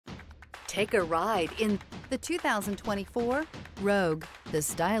Take a ride in the 2024 Rogue. The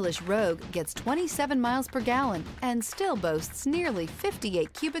stylish Rogue gets 27 miles per gallon and still boasts nearly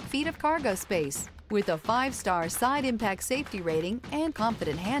 58 cubic feet of cargo space. With a 5-star side impact safety rating and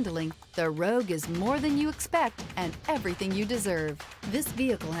confident handling, the Rogue is more than you expect and everything you deserve. This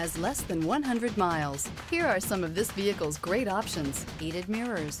vehicle has less than 100 miles. Here are some of this vehicle's great options: heated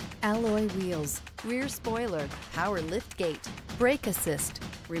mirrors, alloy wheels, rear spoiler, power liftgate, brake assist,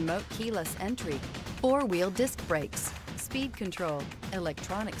 remote keyless entry, 4-wheel disc brakes, speed control,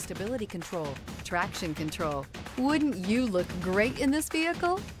 electronic stability control, traction control. Wouldn't you look great in this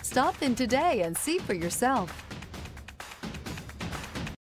vehicle? Stop in today and see for yourself.